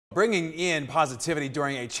Bringing in positivity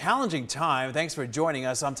during a challenging time. Thanks for joining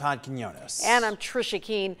us. I'm Todd Quinones. And I'm Trisha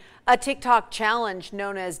Keene. A TikTok challenge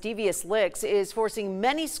known as Devious Licks is forcing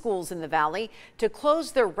many schools in the valley to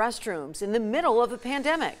close their restrooms in the middle of a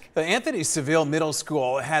pandemic. The Anthony Seville Middle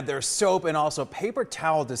School had their soap and also paper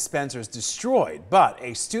towel dispensers destroyed, but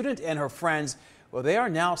a student and her friends, well, they are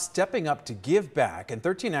now stepping up to give back. And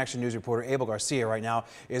 13 Action News reporter Abel Garcia right now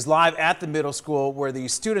is live at the middle school where the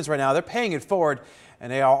students right now, they're paying it forward.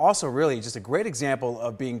 And they are also really just a great example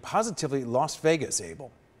of being positively Las Vegas,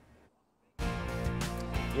 Abel.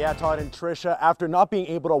 Yeah, Todd and Trisha, after not being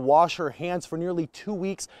able to wash her hands for nearly 2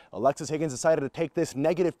 weeks, Alexis Higgins decided to take this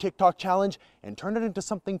negative TikTok challenge and turn it into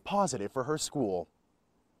something positive for her school.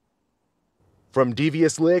 From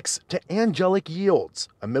Devious Licks to Angelic Yields,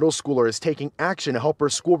 a middle schooler is taking action to help her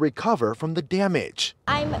school recover from the damage.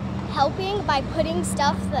 I'm helping by putting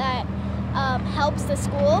stuff that helps the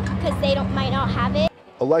school because they might not have it.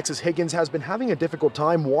 Alexis Higgins has been having a difficult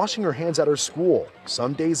time washing her hands at her school.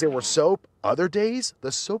 Some days there were soap, other days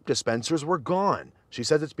the soap dispensers were gone. She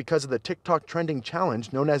says it's because of the TikTok trending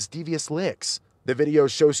challenge known as Devious Licks. The videos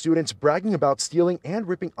show students bragging about stealing and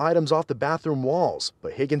ripping items off the bathroom walls,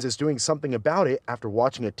 but Higgins is doing something about it after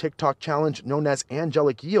watching a TikTok challenge known as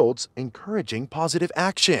Angelic Yields, encouraging positive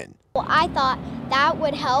action. Well, I thought that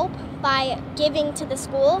would help by giving to the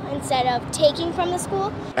school instead of taking from the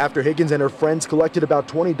school. After Higgins and her friends collected about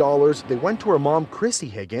 $20, they went to her mom, Chrissy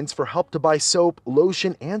Higgins, for help to buy soap,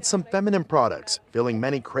 lotion, and some feminine products, filling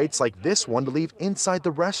many crates like this one to leave inside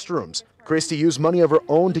the restrooms. Christy used money of her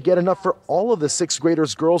own to get enough for all of the 6th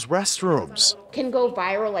graders' girls' restrooms. Can go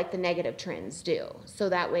viral like the negative trends do. So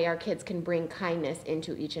that way our kids can bring kindness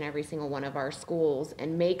into each and every single one of our schools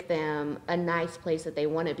and make them a nice place that they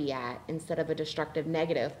want to be at instead of a destructive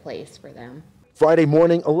negative place for them. Friday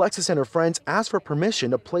morning, Alexis and her friends asked for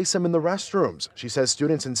permission to place them in the restrooms. She says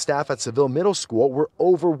students and staff at Seville Middle School were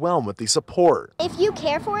overwhelmed with the support. If you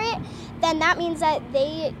care for it, then that means that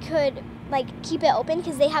they could keep it open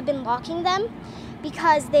because they have been locking them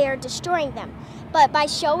because they are destroying them. But by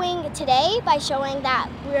showing today, by showing that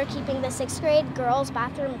we're keeping the 6th grade girls'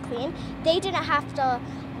 bathroom clean, they didn't have to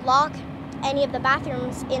lock any of the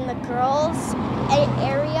bathrooms in the girls'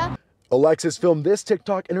 area. Alexis filmed this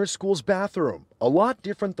TikTok in her school's bathroom, a lot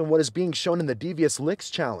different than what is being shown in the Devious Licks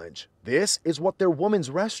challenge. This is what their woman's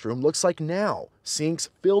restroom looks like now, sinks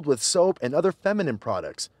filled with soap and other feminine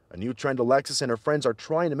products. A new trend Alexis and her friends are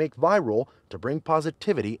trying to make viral to bring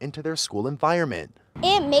positivity into their school environment.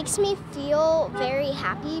 It makes me feel very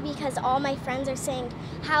happy because all my friends are saying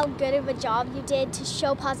how good of a job you did to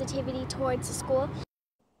show positivity towards the school.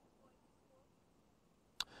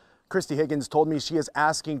 Christy Higgins told me she is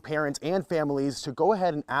asking parents and families to go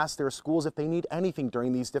ahead and ask their schools if they need anything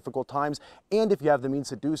during these difficult times, and if you have the means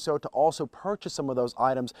to do so, to also purchase some of those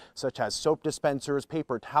items such as soap dispensers,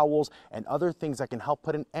 paper towels, and other things that can help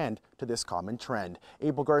put an end to this common trend.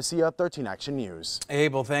 Abel Garcia, 13 Action News.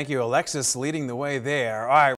 Abel, thank you. Alexis leading the way there. All right.